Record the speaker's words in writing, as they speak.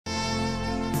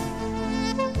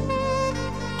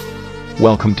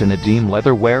Welcome to Nadeem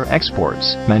Leatherware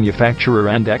Exports, manufacturer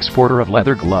and exporter of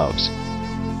leather gloves.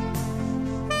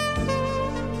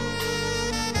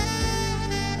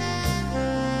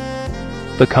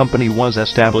 The company was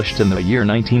established in the year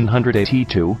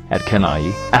 1982 at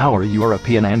Chennai. Our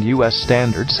European and US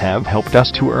standards have helped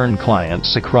us to earn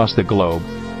clients across the globe.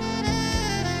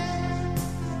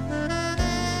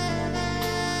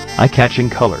 Eye-catching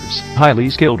colors, highly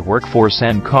skilled workforce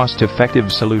and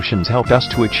cost-effective solutions helped us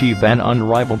to achieve an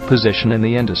unrivaled position in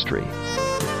the industry.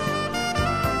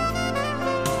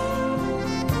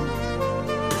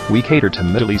 We cater to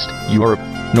Middle East, Europe,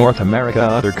 North America,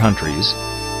 other countries.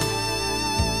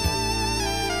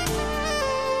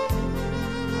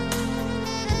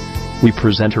 We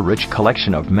present a rich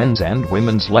collection of men's and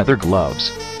women's leather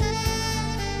gloves.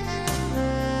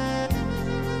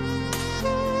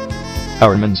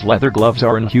 Our men's leather gloves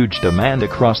are in huge demand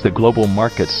across the global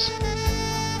markets.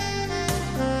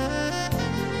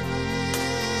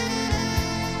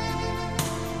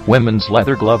 Women's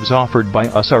leather gloves offered by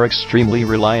us are extremely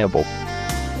reliable.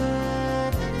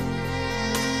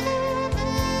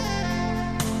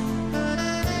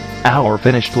 Our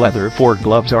finished leather for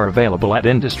gloves are available at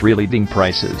industry-leading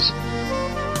prices.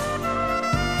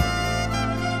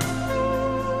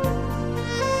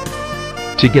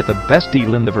 To get the best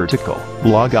deal in the vertical,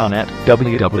 log on at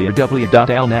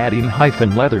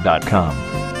www.alnadeem-leather.com.